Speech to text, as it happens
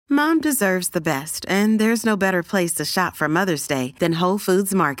Mom deserves the best, and there's no better place to shop for Mother's Day than Whole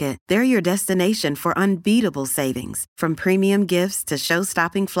Foods Market. They're your destination for unbeatable savings, from premium gifts to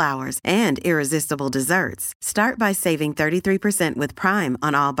show-stopping flowers and irresistible desserts. Start by saving 33% with Prime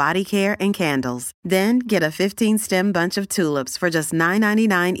on all body care and candles. Then get a 15-stem bunch of tulips for just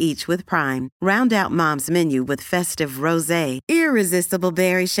 $9.99 each with Prime. Round out Mom's menu with festive rosé, irresistible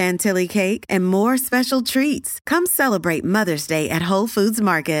berry chantilly cake, and more special treats. Come celebrate Mother's Day at Whole Foods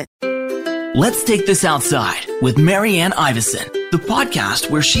Market. Let's Take This Outside with Marianne Iveson, the podcast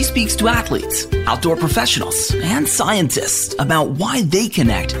where she speaks to athletes, outdoor professionals, and scientists about why they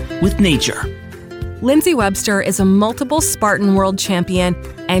connect with nature. Lindsay Webster is a multiple Spartan world champion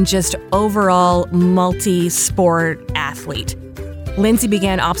and just overall multi-sport athlete. Lindsay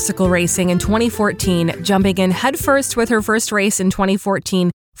began obstacle racing in 2014, jumping in headfirst with her first race in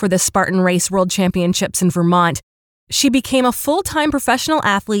 2014 for the Spartan Race World Championships in Vermont. She became a full-time professional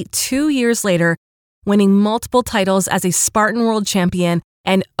athlete 2 years later, winning multiple titles as a Spartan World Champion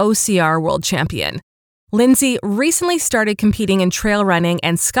and OCR World Champion. Lindsay recently started competing in trail running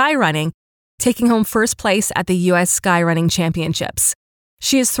and skyrunning, taking home first place at the U.S. Skyrunning Championships.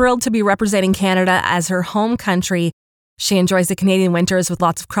 She is thrilled to be representing Canada as her home country. She enjoys the Canadian winters with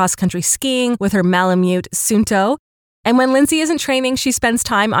lots of cross-country skiing with her Malamute Suunto. And when Lindsay isn't training, she spends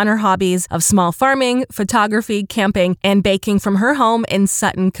time on her hobbies of small farming, photography, camping, and baking from her home in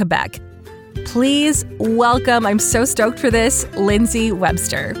Sutton, Quebec. Please welcome, I'm so stoked for this, Lindsay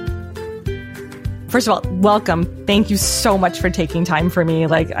Webster. First of all, welcome. Thank you so much for taking time for me.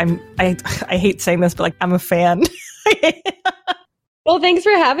 I hate saying this, but I'm a fan. Well, thanks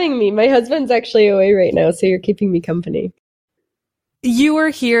for having me. My husband's actually away right now, so you're keeping me company. You were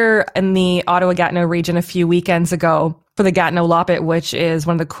here in the Ottawa-Gatineau region a few weekends ago for the Gatineau Loppet, which is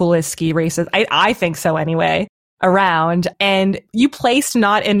one of the coolest ski races, I think so anyway, around. And you placed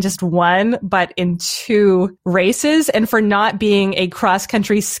not in just one, but in 2 races. And for not being a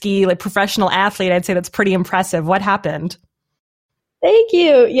cross-country ski professional athlete, I'd say that's pretty impressive. What happened? Thank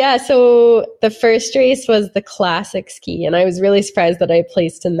you. Yeah, so the first race was the classic ski, and I was really surprised that I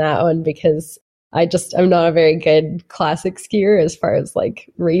placed in that one because I'm not a very good classic skier as far as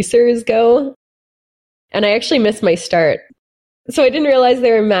racers go. And I actually missed my start. So I didn't realize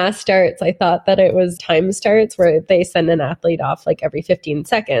they were mass starts. I thought that it was time starts where they send an athlete off every 15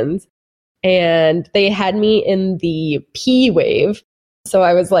 seconds. And they had me in the P wave. So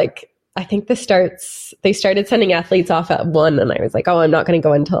I was I think they started sending athletes off at 1, and I was oh, I'm not going to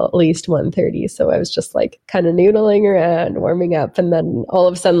go until at least 1:30. So I was just kind of noodling around, warming up, and then all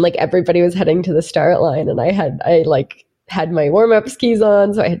of a sudden, everybody was heading to the start line, and I had my warm up skis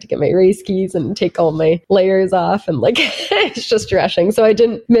on, so I had to get my race skis and take all my layers off, and it's just rushing. So I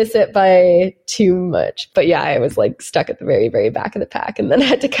didn't miss it by too much, but yeah, I was stuck at the very, very back of the pack, and then I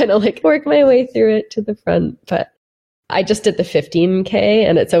had to kind of work my way through it to the front, but. I just did the 15K,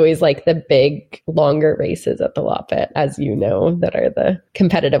 and it's always the big, longer races at the Loppet, as you know, that are the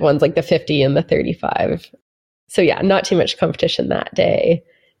competitive ones, the 50 and the 35. So yeah, not too much competition that day.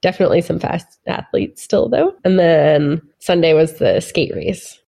 Definitely some fast athletes still, though. And then Sunday was the skate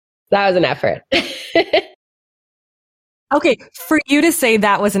race. That was an effort. Okay, for you to say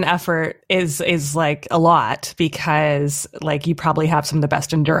that was an effort is a lot because you probably have some of the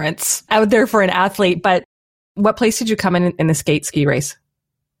best endurance out there for an athlete, but what place did you come in the skate ski race?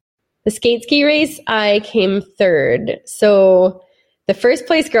 The skate ski race, I came 3rd. So the first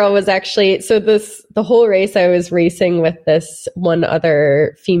place girl was actually, the whole race I was racing with this one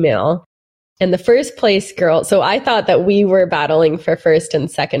other female. And the first place girl, so I thought that we were battling for first and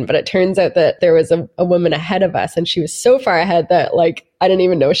second, but it turns out that there was a woman ahead of us, and she was so far ahead that I didn't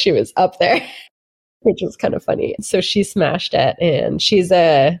even know she was up there, which was kind of funny. So she smashed it, and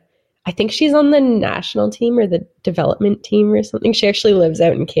I think she's on the national team or the development team or something. She actually lives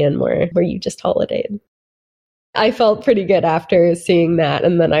out in Canmore, where you just holidayed. I felt pretty good after seeing that.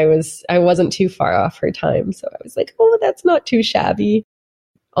 And then I wasn't too far off her time. So I was oh, that's not too shabby.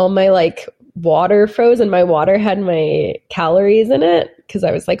 All my water froze, and my water had my calories in it. Cause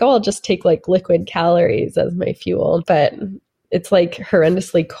I was oh, I'll just take liquid calories as my fuel. But it's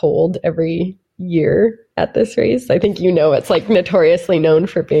horrendously cold every year at this race. I think it's notoriously known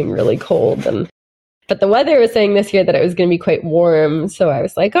for being really cold, but the weather was saying this year that it was going to be quite warm, so I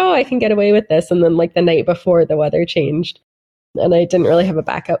was oh, I can get away with this. And then the night before, the weather changed, and I didn't really have a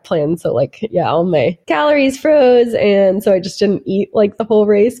backup plan, so all my calories froze, and so I just didn't eat the whole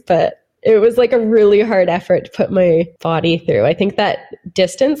race. But it was like a really hard effort to put my body through. I think that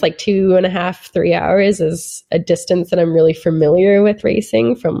distance, like 2.5, 3 hours, is a distance that I'm really familiar with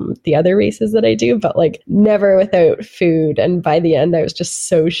racing from the other races that I do, but like never without food. And by the end, I was just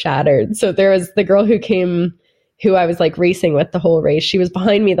so shattered. So there was the girl who came, who I was like racing with the whole race. She was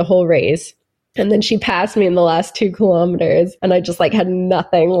behind me the whole race. And then she passed me in the last 2 kilometers and I just like had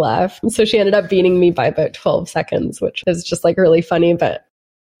nothing left. So she ended up beating me by about 12 seconds, which was just like really funny. But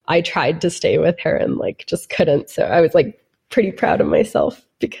I tried to stay with her and like just couldn't. So I was like pretty proud of myself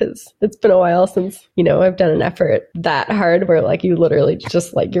because it's been a while since, you know, I've done an effort that hard where like you literally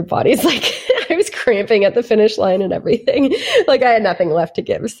just like your body's like, I was cramping at the finish line and everything. Like I had nothing left to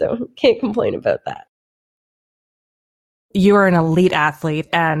give. So can't complain about that. You are an elite athlete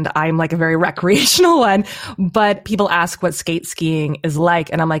and I'm like a very recreational one, but people ask what skate skiing is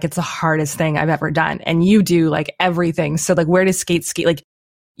like. And I'm like, it's the hardest thing I've ever done. And you do like everything. So like, where does skate ski? Like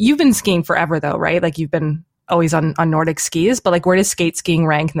you've been skiing forever though, right? Like you've been always on Nordic skis, but like where does skate skiing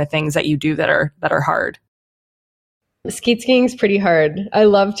rank in the things that you do that are hard? Skate skiing is pretty hard. I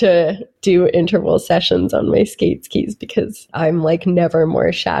love to do interval sessions on my skate skis because I'm like never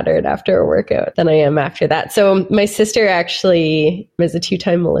more shattered after a workout than I am after that. So my sister actually was a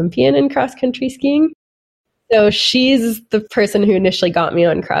 2-time Olympian in cross-country skiing. So she's the person who initially got me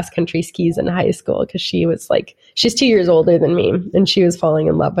on cross-country skis in high school because she was like, she's 2 years older than me and she was falling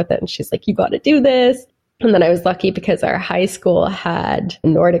in love with it. And she's like, you got to do this. And then I was lucky because our high school had a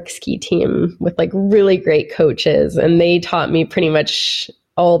Nordic ski team with like really great coaches. And they taught me pretty much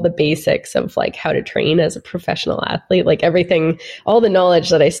all the basics of like how to train as a professional athlete, like everything, all the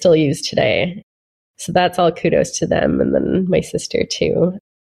knowledge that I still use today. So that's all kudos to them. And then my sister too.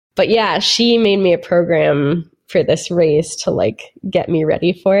 But yeah, she made me a program for this race to like get me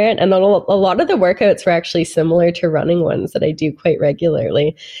ready for it. And a lot of the workouts were actually similar to running ones that I do quite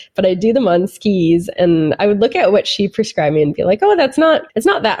regularly, but I do them on skis. And I would look at what she prescribed me and be like, oh, it's not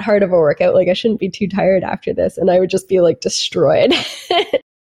that hard of a workout. Like I shouldn't be too tired after this. And I would just be like destroyed.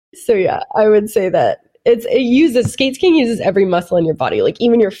 So yeah, I would say that skate skiing uses every muscle in your body, like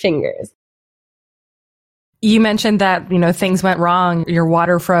even your fingers. You mentioned that, you know, things went wrong. Your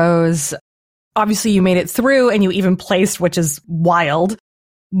water froze. Obviously, you made it through and you even placed, which is wild.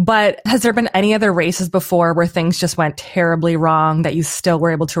 But has there been any other races before where things just went terribly wrong that you still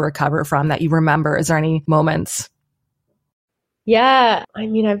were able to recover from that you remember? Is there any moments? Yeah. I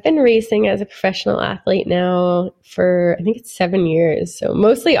mean, I've been racing as a professional athlete now for, I think it's 7 years. So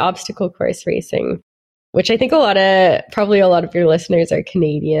mostly obstacle course racing, which I think probably a lot of your listeners are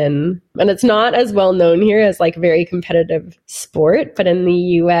Canadian. And it's not as well known here as like very competitive sport, but in the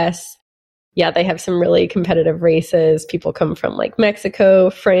US, yeah, they have some really competitive races. People come from like Mexico,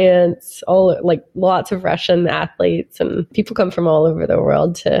 France, all like lots of Russian athletes, and people come from all over the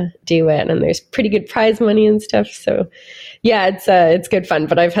world to do it. And there's pretty good prize money and stuff. So yeah, it's good fun.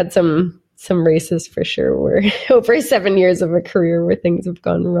 But I've had some races for sure where over 7 years of a career where things have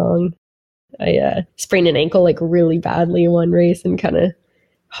gone wrong. I sprained an ankle like really badly in one race and kind of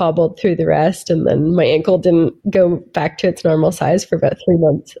hobbled through the rest. And then my ankle didn't go back to its normal size for about 3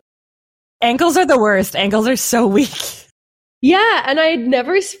 months. Ankles are the worst. Ankles are so weak. Yeah, and I'd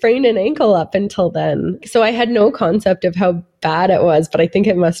never sprained an ankle up until then. So I had no concept of how bad it was, but I think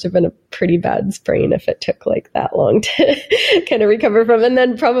it must have been a pretty bad sprain if it took like that long to kind of recover from. And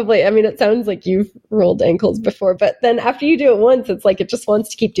then probably, I mean, it sounds like you've rolled ankles before, but then after you do it once, it's like it just wants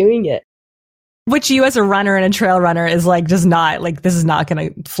to keep doing it. Which you as a runner and a trail runner is like, just not, like, this is not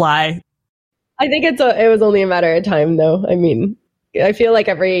going to fly. I think it was only a matter of time though. I mean, I feel like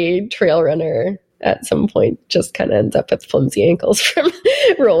every trail runner at some point just kind of ends up with flimsy ankles from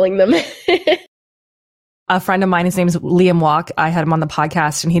rolling them. A friend of mine, his name's Liam Walk. I had him on the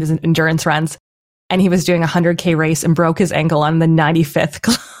podcast and he does endurance runs. And he was doing a 100K race and broke his ankle on the 95th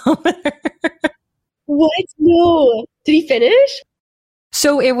kilometer. What? No. Did he finish?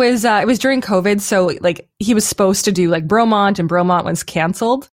 So it was during COVID. So like he was supposed to do like Bromont and Bromont was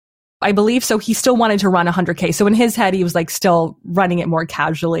canceled, I believe. So he still wanted to run 100K. So in his head, he was like still running it more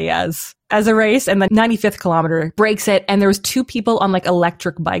casually as a race. And the 95th kilometer breaks it. And there was 2 people on like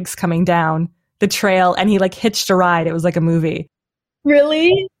electric bikes coming down the trail. And he like hitched a ride. It was like a movie.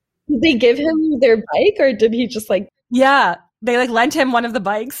 Really? Did they give him their bike or did he just like... Yeah, they like lent him one of the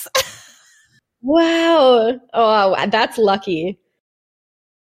bikes. Wow. Oh, that's lucky.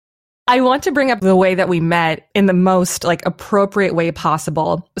 I want to bring up the way that we met in the most like appropriate way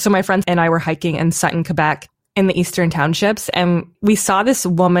possible. So my friends and I were hiking in Sutton, Quebec in the Eastern Townships, and we saw this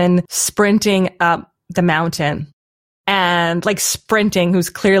woman sprinting up the mountain and like sprinting, who's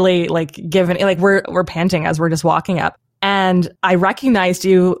clearly like given, like we're panting as we're just walking up. And I recognized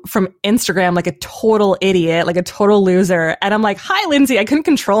you from Instagram like a total idiot, like a total loser. And I'm like, hi, Lindsay. I couldn't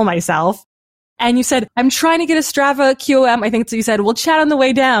control myself. And you said, I'm trying to get a Strava QOM. I think so. You said, we'll chat on the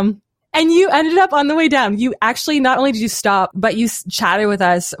way down. And you ended up on the way down. You actually, not only did you stop, but you chatted with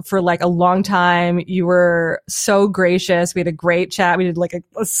us for like a long time. You were so gracious. We had a great chat. We did like a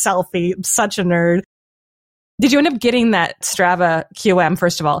selfie. I'm such a nerd. Did you end up getting that Strava QM,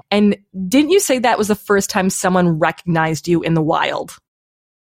 first of all? And didn't you say that was the first time someone recognized you in the wild?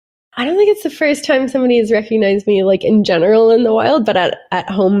 I don't think it's the first time somebody has recognized me like in general in the wild, but at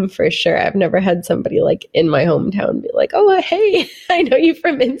home for sure. I've never had somebody like in my hometown be like, oh, hey, I know you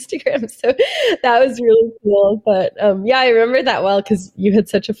from Instagram. So that was really cool. But yeah, I remember that well because you had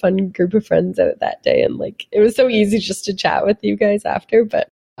such a fun group of friends out that day. And like, it was so easy just to chat with you guys after. But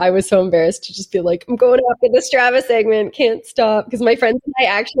I was so embarrassed to just be like, I'm going after the Strava segment, can't stop. Because my friends and I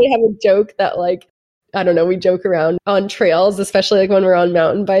actually have a joke that like, I don't know, we joke around on trails, especially like when we're on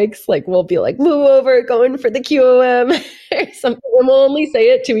mountain bikes, like we'll be like, move over, going for the QOM or something. And we'll only say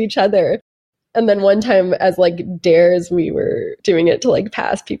it to each other. And then one time as like dares, we were doing it to like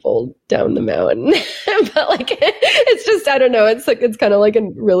pass people down the mountain. But like, it's just, I don't know, it's like, it's kind of like a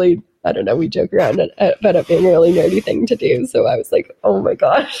really, I don't know, we joke around about it being a really nerdy thing to do. So I was like, oh my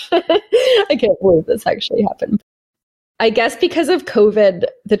gosh, I can't believe this actually happened. I guess because of COVID,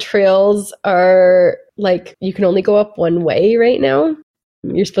 the trails are like, you can only go up one way right now.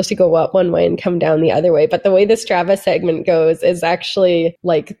 You're supposed to go up one way and come down the other way. But the way the Strava segment goes is actually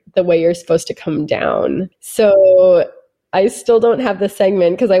like the way you're supposed to come down. So I still don't have the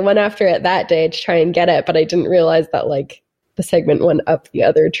segment because I went after it that day to try and get it. But I didn't realize that like the segment went up the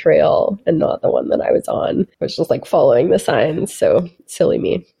other trail and not the one that I was on. I was just like following the signs. So silly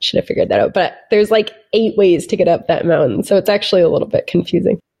me. Should have figured that out. But there's like 8 ways to get up that mountain. So it's actually a little bit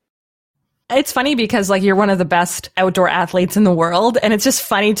confusing. It's funny because like you're one of the best outdoor athletes in the world. And it's just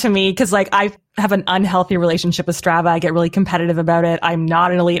funny to me because like I have an unhealthy relationship with Strava. I get really competitive about it. I'm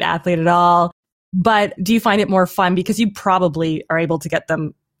not an elite athlete at all. But do you find it more fun because you probably are able to get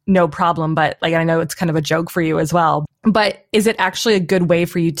them no problem, but like I know it's kind of a joke for you as well. But is it actually a good way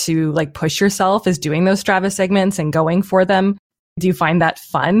for you to like push yourself is doing those Strava segments and going for them? Do you find that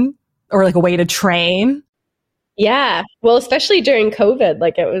fun or like a way to train? Yeah. Well, especially during COVID,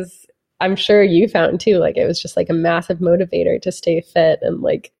 like it was, I'm sure you found too, like it was just like a massive motivator to stay fit. And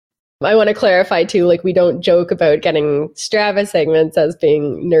like, I want to clarify too, like we don't joke about getting Strava segments as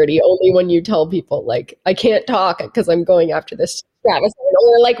being nerdy only when you tell people like, I can't talk because I'm going after this Strava segment,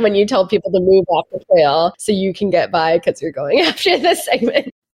 or like when you tell people to move off the trail so you can get by because you're going after this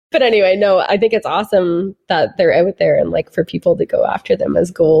segment. But anyway, no, I think it's awesome that they're out there and like for people to go after them as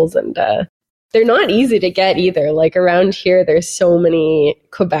goals. And they're not easy to get either. Like around here, there's so many,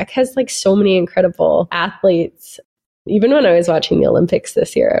 Quebec has like so many incredible athletes. Even when I was watching the Olympics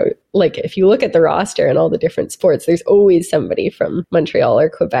this year, like if you look at the roster and all the different sports, there's always somebody from Montreal or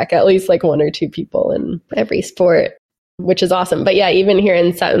Quebec, at least like 1 or 2 people in every sport, which is awesome. But yeah, even here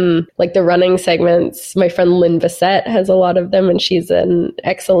in Sutton, like the running segments, my friend Lynn Bissett has a lot of them and she's an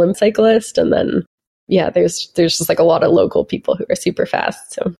ex-Olympic cyclist. And then, yeah, there's just like a lot of local people who are super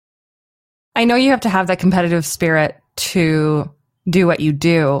fast. So I know you have to have that competitive spirit to do what you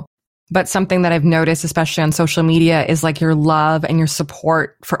do. But something that I've noticed, especially on social media, is like your love and your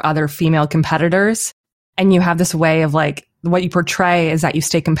support for other female competitors. And you have this way of like, what you portray is that you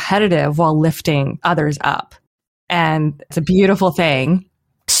stay competitive while lifting others up. And it's a beautiful thing.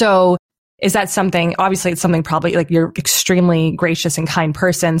 So is that something, obviously it's something probably like you're extremely gracious and kind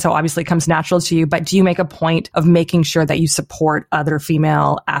person. So obviously it comes natural to you, but do you make a point of making sure that you support other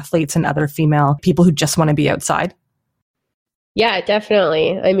female athletes and other female people who just want to be outside? Yeah,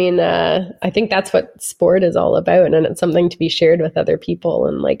 definitely. I mean, I think that's what sport is all about. And it's something to be shared with other people.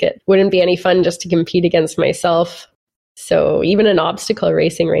 And like, it wouldn't be any fun just to compete against myself. So even in obstacle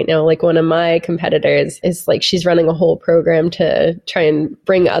racing right now, like one of my competitors is like, she's running a whole program to try and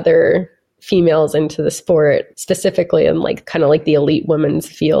bring other females into the sport, specifically in like kind of like the elite women's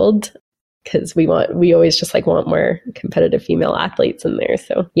field. Because we always just like want more competitive female athletes in there.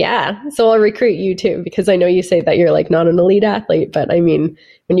 So yeah, so I'll recruit you too, because I know you say that you're like not an elite athlete, but I mean,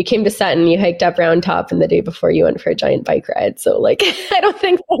 when you came to Sutton, you hiked up Round Top, and the day before you went for a giant bike ride. So like, I don't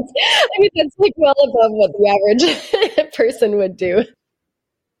think that's like well above what the average person would do.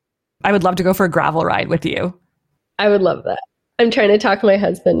 I would love to go for a gravel ride with you. I would love that. I'm trying to talk my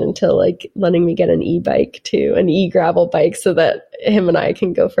husband into like letting me get an e-bike too, an e-gravel bike, so that him and I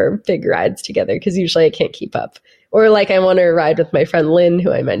can go for big rides together. Because usually I can't keep up Or like I want to ride with my friend Lynn,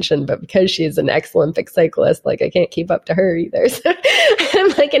 who I mentioned, but because she's an ex-Olympic cyclist, like I can't keep up to her either. So I'm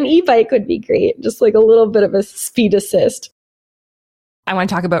like an e-bike would be great. Just like a little bit of a speed assist. I want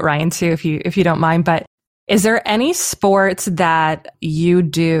to talk about Ryan too, if you don't mind, but is there any sports that you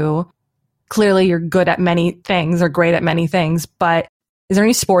do? Clearly you're good at many things or great at many things, but is there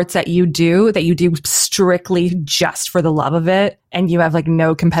any sports that you do strictly just for the love of it and you have like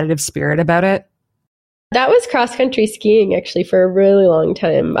no competitive spirit about it? That was cross-country skiing actually for a really long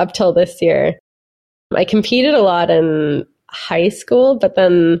time, up till this year. I competed a lot in high school, but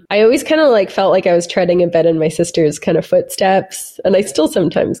then I always kind of like felt like I was treading a bit in my sister's kind of footsteps. And I still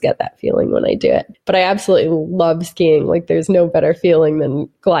sometimes get that feeling when I do it. But I absolutely love skiing. Like there's no better feeling than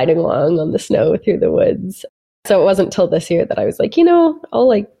gliding along on the snow through the woods. So it wasn't till this year that I was like, I'll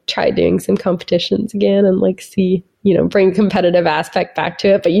like try doing some competitions again and like see, bring competitive aspect back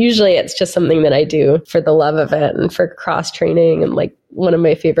to it. But usually it's just something that I do for the love of it and for cross training. And like one of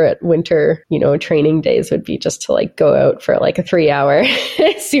my favorite winter, training days would be just to like go out for like a 3-hour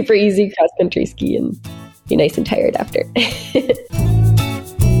super easy cross country ski and be nice and tired after.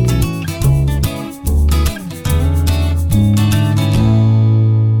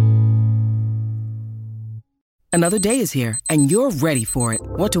 Another day is here, and you're ready for it.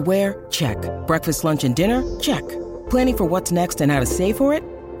 What to wear? Check. Breakfast, lunch, and dinner? Check. Planning for what's next and how to save for it?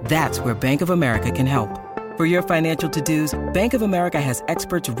 That's where Bank of America can help. For your financial to-dos, Bank of America has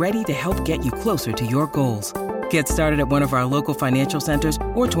experts ready to help get you closer to your goals. Get started at one of our local financial centers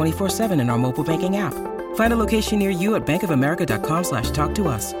or 24/7 in our mobile banking app. Find a location near you at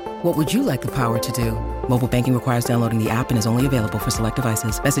bankofamerica.com/talktous. What would you like the power to do? Mobile banking requires downloading the app and is only available for select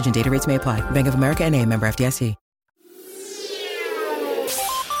devices. Message and data rates may apply. Bank of America N.A., member FDIC.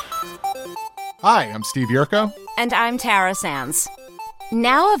 Hi, I'm Steve Yerko. And I'm Tara Sands.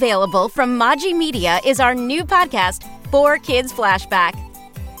 Now available from Maji Media is our new podcast, 4Kids Flashback.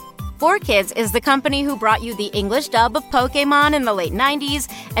 4Kids is the company who brought you the English dub of Pokemon in the late 90s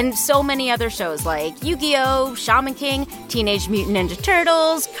and so many other shows like Yu-Gi-Oh!, Shaman King, Teenage Mutant Ninja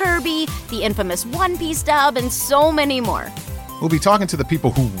Turtles, Kirby, the infamous One Piece dub, and so many more. We'll be talking to the people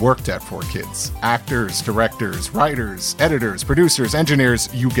who worked at 4Kids. Actors, directors, writers, editors, producers, engineers,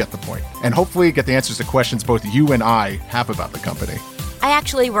 you get the point. And hopefully get the answers to questions both you and I have about the company. I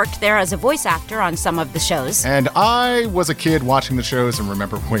actually worked there as a voice actor on some of the shows. And I was a kid watching the shows and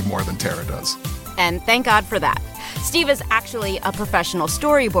remember way more than Tara does. And thank God for that. Steve is actually a professional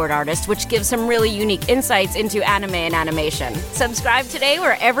storyboard artist, which gives some really unique insights into anime and animation. Subscribe today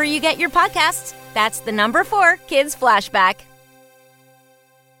wherever you get your podcasts. That's the number 4 Kids Flashback.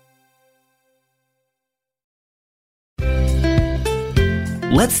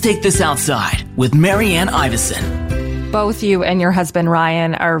 Let's take this outside with Marianne Iveson. Both you and your husband,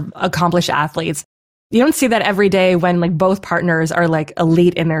 Ryan, are accomplished athletes. You don't see that every day when like both partners are like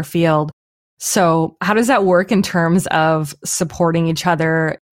elite in their field. So how does that work in terms of supporting each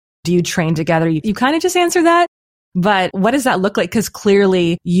other? Do you train together? You kind of just answer that. But what does that look like? Because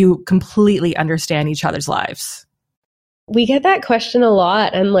clearly you completely understand each other's lives. We get that question a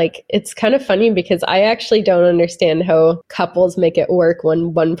lot. And like, it's kind of funny because I actually don't understand how couples make it work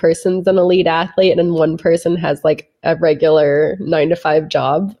when one person's an elite athlete and one person has like a regular 9-to-5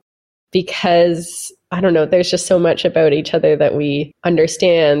 job. Because I don't know, there's just so much about each other that we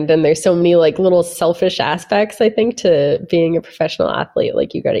understand. And there's so many like little selfish aspects, I think, to being a professional athlete.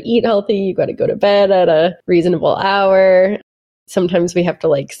 Like you got to eat healthy, you got to go to bed at a reasonable hour. Sometimes we have to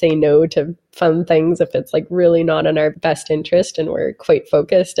like say no to fun things if it's like really not in our best interest and we're quite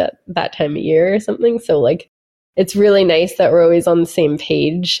focused at that time of year or something. So like, it's really nice that we're always on the same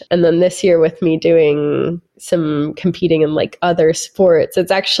page. And then this year with me doing some competing in like other sports,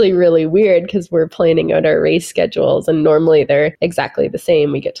 it's actually really weird because we're planning out our race schedules and normally they're exactly the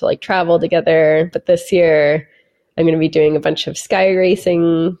same. We get to like travel together. But this year I'm going to be doing a bunch of sky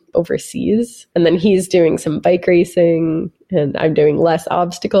racing overseas. And then he's doing some bike racing and I'm doing less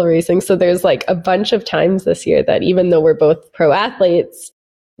obstacle racing. So there's like a bunch of times this year that even though we're both pro athletes,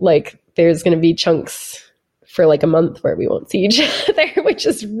 like there's going to be chunks for like a month where we won't see each other, which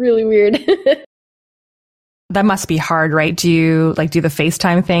is really weird. That must be hard, right? Do you like do the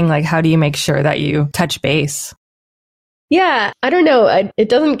FaceTime thing? Like how do you make sure that you touch base? Yeah, I don't know. It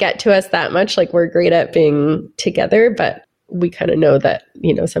doesn't get to us that much. Like we're great at being together, but we kind of know that,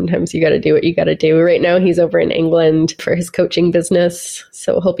 you know, sometimes you got to do what you got to do. Right now, he's over in England for his coaching business.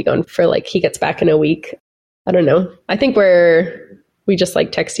 So he'll be gone for like, he gets back in a week. I don't know. I think we just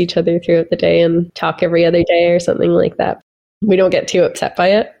like text each other throughout the day and talk every other day or something like that. We don't get too upset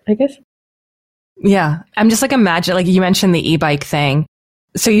by it, I guess. Yeah. I'm just like, imagine, like you mentioned the e-bike thing.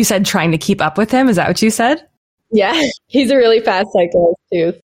 So you said trying to keep up with him. Is that what you said? Yeah, he's a really fast cyclist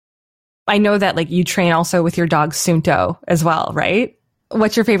too. I know that like you train also with your dog Sunto as well, right?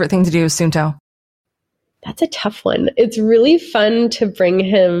 What's your favorite thing to do with Sunto? That's a tough one. It's really fun to bring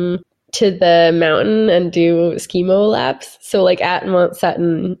him to the mountain and do skimo laps. So like at Mount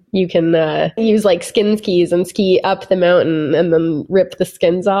Sutton, you can use like skin skis and ski up the mountain and then rip the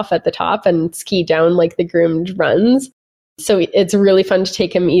skins off at the top and ski down like the groomed runs. So it's really fun to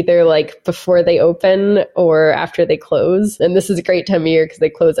take him either like before they open or after they close. And this is a great time of year because they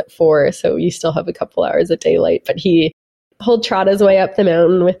close at 4. So you still have a couple hours of daylight, but he'll trot his way up the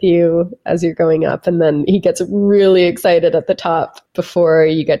mountain with you as you're going up. And then he gets really excited at the top before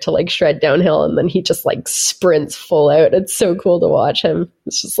you get to like shred downhill. And then he just like sprints full out. It's so cool to watch him.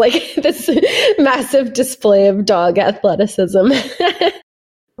 It's just like this massive display of dog athleticism.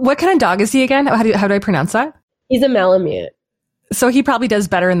 What kind of dog is he again? How do I pronounce that? He's a Malamute. So he probably does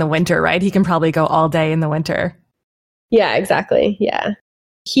better in the winter, right? He can probably go all day in the winter. Yeah, exactly. Yeah.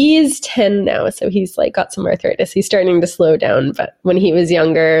 He's 10 now, so he's like got some arthritis. He's starting to slow down. But when he was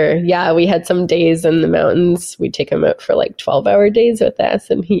younger, yeah, we had some days in the mountains. We'd take him out for like 12-hour days with us,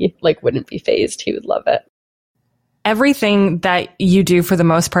 and he like wouldn't be phased. He would love it. Everything that you do for the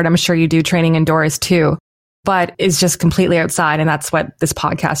most part, I'm sure you do training indoors too, but is just completely outside. And that's what this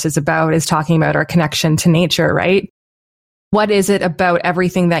podcast is about, is talking about our connection to nature, right? What is it about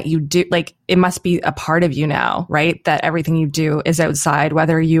everything that you do? Like, it must be a part of you now, right? That everything you do is outside,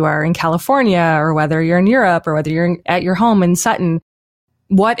 whether you are in California or whether you're in Europe or whether you're at your home in Sutton.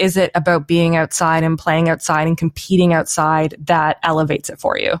 What is it about being outside and playing outside and competing outside that elevates it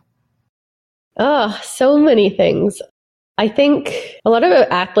for you? Oh, so many things. I think a lot of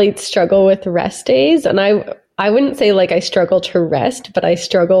athletes struggle with rest days. And I wouldn't say like I struggle to rest, but I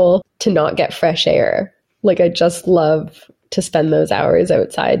struggle to not get fresh air. Like I just love to spend those hours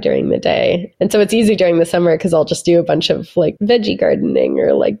outside during the day. And so it's easy during the summer because I'll just do a bunch of like veggie gardening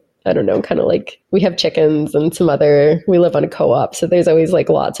or like, I don't know, kind of like we have chickens and we live on a co-op. So there's always like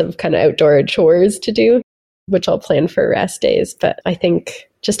lots of kind of outdoor chores to do, which I'll plan for rest days. But I think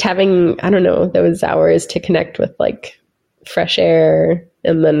just having, I don't know, those hours to connect with like fresh air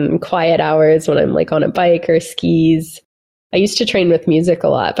and then quiet hours when I'm like on a bike or skis. I used to train with music a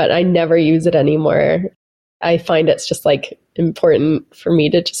lot, but I never use it anymore. I find it's just like important for me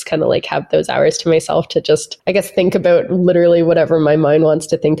to just kind of like have those hours to myself to just, I guess, think about literally whatever my mind wants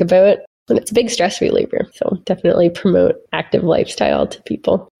to think about. And it's a big stress reliever. So definitely promote active lifestyle to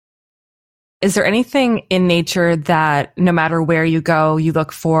people. Is there anything in nature that no matter where you go, you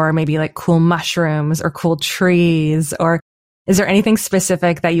look for maybe like cool mushrooms or cool trees? Or is there anything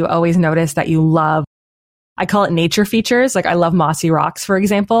specific that you always notice that you love? I call it nature features. Like I love mossy rocks, for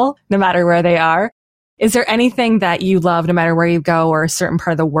example, no matter where they are. Is there anything that you love no matter where you go or a certain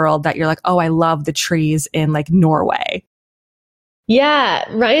part of the world that you're like, oh, I love the trees in like Norway? Yeah,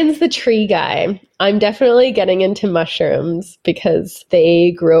 Ryan's the tree guy. I'm definitely getting into mushrooms because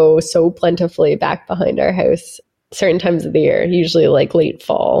they grow so plentifully back behind our house certain times of the year, usually like late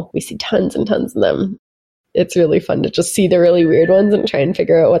fall. We see tons and tons of them. It's really fun to just see the really weird ones and try and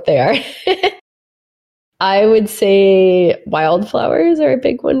figure out what they are. I would say wildflowers are a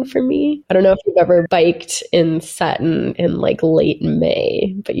big one for me. I don't know if you've ever biked in Sutton in like late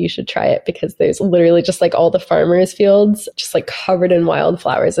May, but you should try it because there's literally just like all the farmers' fields just like covered in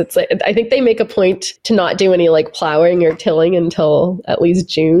wildflowers. It's like, I think they make a point to not do any like plowing or tilling until at least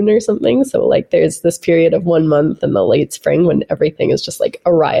June or something. So like there's this period of 1 month in the late spring when everything is just like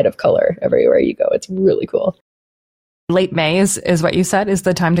a riot of color everywhere you go. It's really cool. Late May is what you said is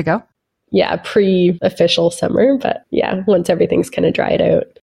the time to go? Yeah, pre-official summer, but yeah, once everything's kind of dried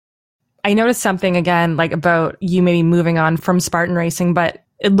out. I noticed something again, like about you maybe moving on from Spartan racing, but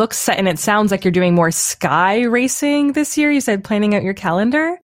it looks and it sounds like you're doing more sky racing this year. You said planning out your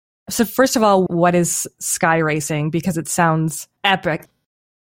calendar. So first of all, what is sky racing? Because it sounds epic.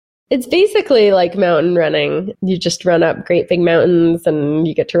 It's basically like mountain running. You just run up great big mountains and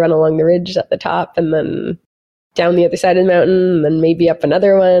you get to run along the ridge at the top and then down the other side of the mountain, and then maybe up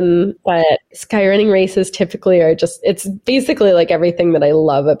another one. But skyrunning races typically are just, it's basically like everything that I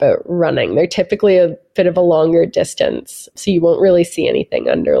love about running. They're typically a bit of a longer distance, so you won't really see anything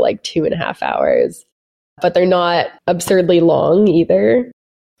under like 2.5 hours. But they're not absurdly long either.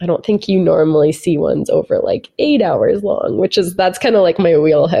 I don't think you normally see ones over like 8 hours long, that's kind of like my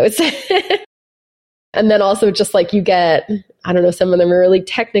wheelhouse. And then also just like you get, I don't know, some of them are really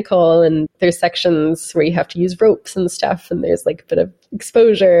technical and there's sections where you have to use ropes and stuff and there's like a bit of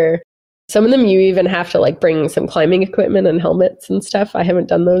exposure. Some of them you even have to like bring some climbing equipment and helmets and stuff. I haven't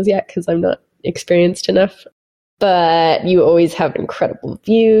done those yet because I'm not experienced enough. but you always have incredible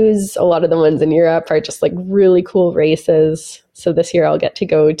views. A lot of the ones in Europe are just like really cool races. So this year I'll get to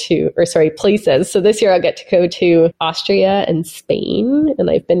go to, places. So this year I'll get to go to Austria and Spain, and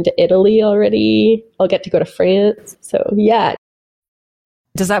I've been to Italy already. I'll get to go to France. So yeah.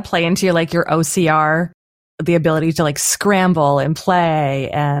 Does that play into your OCR, the ability to like scramble and play?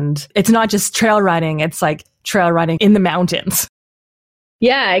 And it's not just trail running, it's like trail running in the mountains.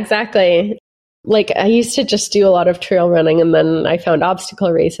 Yeah, exactly. Like I used to just do a lot of trail running, and then I found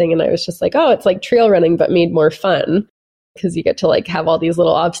obstacle racing, and I was just like, oh, it's like trail running, but made more fun because you get to like have all these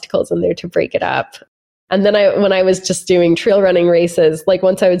little obstacles in there to break it up. And then when I was just doing trail running races, like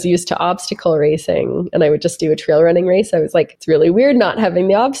once I was used to obstacle racing and I would just do a trail running race, I was like, it's really weird not having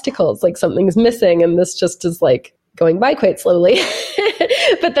the obstacles, like something's missing. And this just is like going by quite slowly.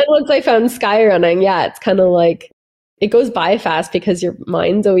 But then once I found skyrunning, yeah, it's kind of like, it goes by fast because your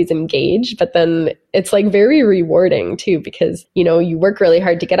mind's always engaged, but then it's like very rewarding too, because, you know, you work really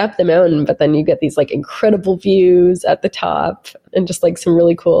hard to get up the mountain, but then you get these like incredible views at the top and just like some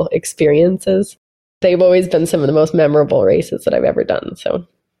really cool experiences. They've always been some of the most memorable races that I've ever done. So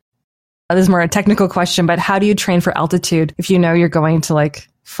this is more a technical question, but how do you train for altitude if you know you're going to like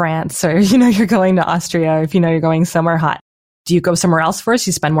France, or you know you're going to Austria, or if you know you're going somewhere hot? Do you go somewhere else first?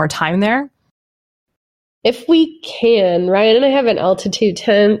 You spend more time there? If we can, Ryan and I have an altitude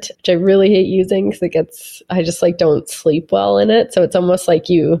tent, which I really hate using because I just like don't sleep well in it. So it's almost like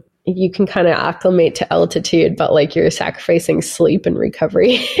you can kind of acclimate to altitude, but like you're sacrificing sleep and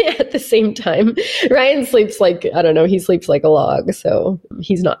recovery at the same time. Ryan sleeps like, I don't know, he sleeps like a log, so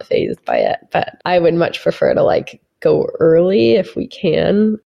he's not fazed by it. But I would much prefer to like go early if we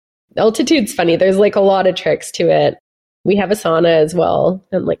can. Altitude's funny. There's like a lot of tricks to it. We have a sauna as well.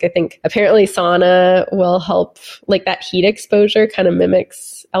 And like, I think apparently sauna will help, like that heat exposure kind of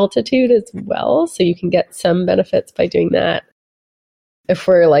mimics altitude as well. So you can get some benefits by doing that. If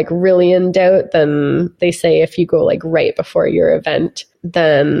we're like really in doubt, then they say if you go like right before your event,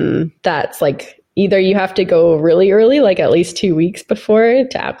 then that's like either you have to go really early, like at least 2 weeks before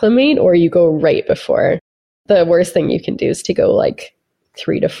to acclimate, or you go right before. The worst thing you can do is to go like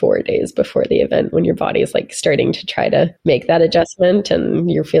 3 to 4 days before the event when your body is like starting to try to make that adjustment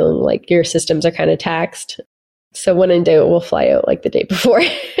and you're feeling like your systems are kind of taxed. So when in doubt, we'll fly out like the day before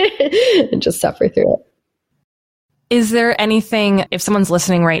and just suffer through it. Is there anything, if someone's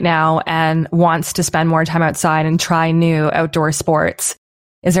listening right now and wants to spend more time outside and try new outdoor sports,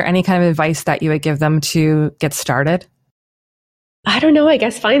 is there any kind of advice that you would give them to get started? I don't know. I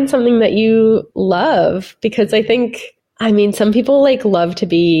guess find something that you love, because I think, some people like love to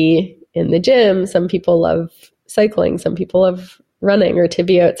be in the gym. Some people love cycling. Some people love running or to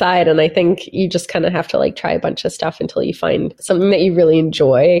be outside. And I think you just kind of have to like try a bunch of stuff until you find something that you really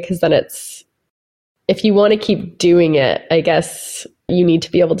enjoy, because then if you want to keep doing it, I guess you need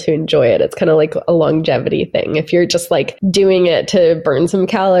to be able to enjoy it. It's kind of like a longevity thing. If you're just like doing it to burn some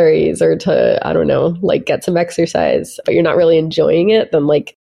calories or to, I don't know, like get some exercise, but you're not really enjoying it, then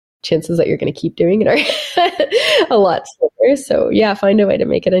like chances that you're going to keep doing it are a lot slower. So yeah, find a way to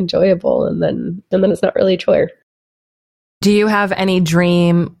make it enjoyable, and then it's not really a chore. Do you have any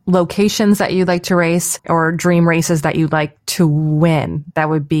dream locations that you'd like to race, or dream races that you'd like to win that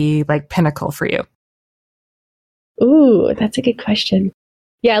would be like pinnacle for you? Ooh, that's a good question.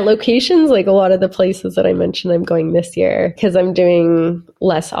 Yeah, locations, like a lot of the places that I mentioned I'm going this year, because I'm doing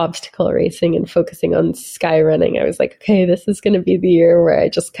less obstacle racing and focusing on skyrunning. I was like, okay, this is going to be the year where I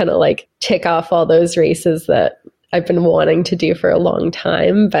just kind of like tick off all those races that I've been wanting to do for a long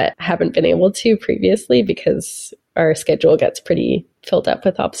time, but haven't been able to previously because our schedule gets pretty filled up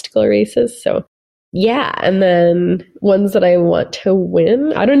with obstacle races. So yeah, and then ones that I want to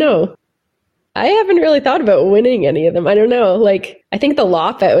win, I don't know. I haven't really thought about winning any of them. I don't know. Like, I think the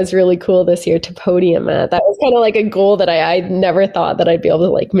Loppet was really cool this year to podium at. That was kind of like a goal that I never thought that I'd be able to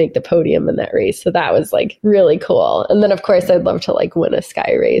like make the podium in that race. So that was like really cool. And then of course I'd love to like win a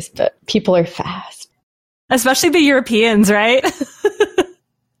sky race, but people are fast. Especially the Europeans, right?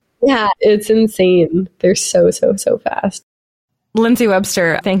 Yeah, it's insane. They're so fast. Lindsay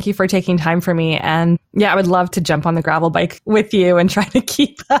Webster, thank you for taking time for me. And yeah, I would love to jump on the gravel bike with you and try to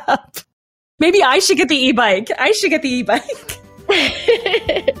keep up. Maybe I should get the e-bike.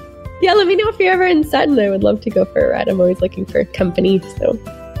 Yeah, let me know if you're ever in Sutton. I would love to go for a ride. I'm always looking for company, so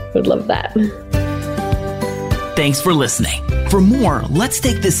I would love that. Thanks for listening. For more Let's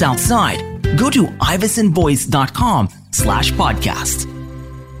Take This Outside, go to ivesonvoice.com/podcast.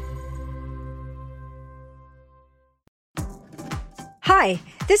 Hi,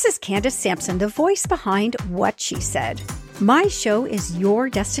 this is Candace Sampson, the voice behind What She Said. My show is your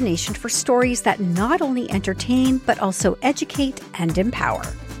destination for stories that not only entertain, but also educate and empower.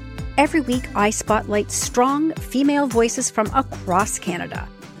 Every week, I spotlight strong female voices from across Canada,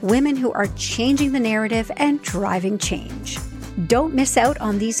 women who are changing the narrative and driving change. Don't miss out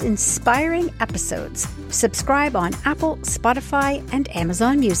on these inspiring episodes. Subscribe on Apple, Spotify, and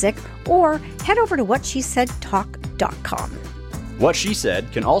Amazon Music, or head over to whatshesaidtalk.com. What She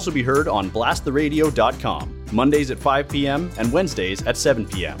Said can also be heard on blasttheradio.com, Mondays at 5 p.m. and Wednesdays at 7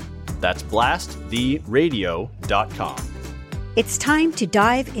 p.m. That's blasttheradio.com. It's time to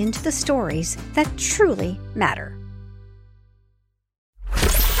dive into the stories that truly matter.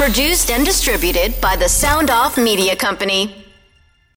 Produced and distributed by the Sound Off Media Company.